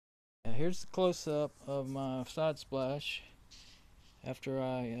Here's the close-up of my side splash after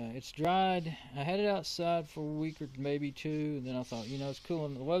it's dried. I had it outside for a week or maybe two, and then I thought, it's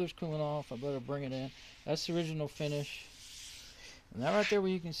cooling, the weather's cooling off, I better bring it in. That's the original finish. And that right there where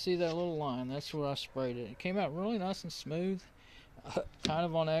you can see that little line, that's where I sprayed it. It came out really nice and smooth. Kind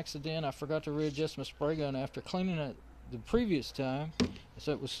of on accident, I forgot to readjust my spray gun after cleaning it the previous time,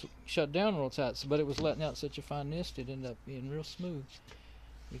 so it was shut down real tight, but it was letting out such a fine mist it ended up being real smooth.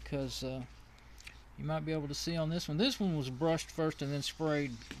 Because you might be able to see on this one was brushed first and then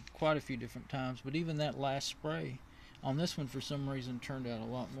sprayed quite a few different times, but even that last spray on this one for some reason turned out a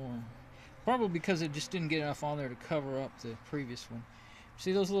lot more, probably because it just didn't get enough on there to cover up the previous one.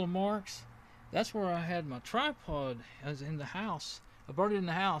 See those little marks? That's where I had my tripod. I was in the house. I brought it in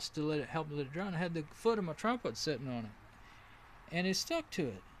the house to help let it dry, and I had the foot of my tripod sitting on it, and it stuck to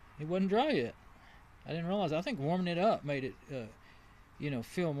it. It wasn't dry yet. I didn't realize. I think warming it up made it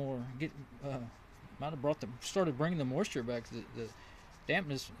feel more, might have started bringing the moisture back, the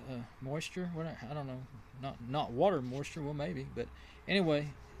dampness, moisture, whatever, I don't know, not water moisture, well maybe, but anyway,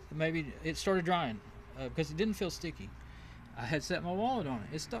 maybe it started drying, because it didn't feel sticky. I had set my wallet on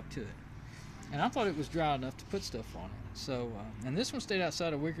it, it stuck to it, and I thought it was dry enough to put stuff on it, so, and this one stayed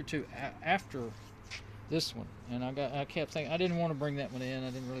outside a week or two after this one, and I kept thinking, I didn't want to bring that one in, I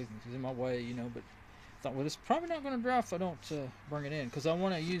didn't really think it was in my way, but I thought, well, it's probably not going to dry if I don't bring it in, because I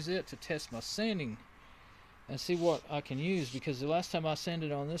want to use it to test my sanding and see what I can use, because the last time I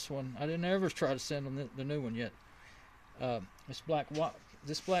sanded on this one, I didn't ever try to sand on the new one yet. This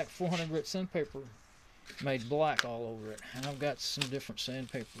black 400 grit sandpaper made black all over it, and I've got some different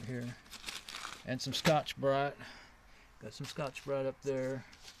sandpaper here and some Scotch-Brite. Got some Scotch-Brite up there.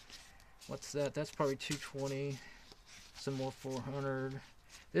 What's that? That's probably 220. Some more 400.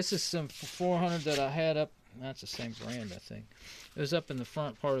 This is some 400 that I had up. That's the same brand, I think. It was up in the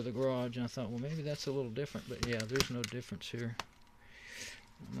front part of the garage, and I thought, well, maybe that's a little different. But yeah, there's no difference here.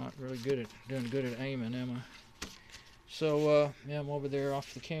 I'm not really doing good at aiming, am I? So yeah, I'm over there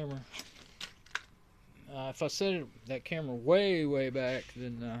off the camera. If I set that camera way back,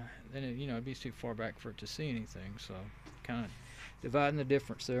 then it'd be too far back for it to see anything. So kind of dividing the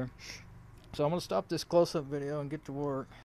difference there. So I'm gonna stop this close-up video and get to work.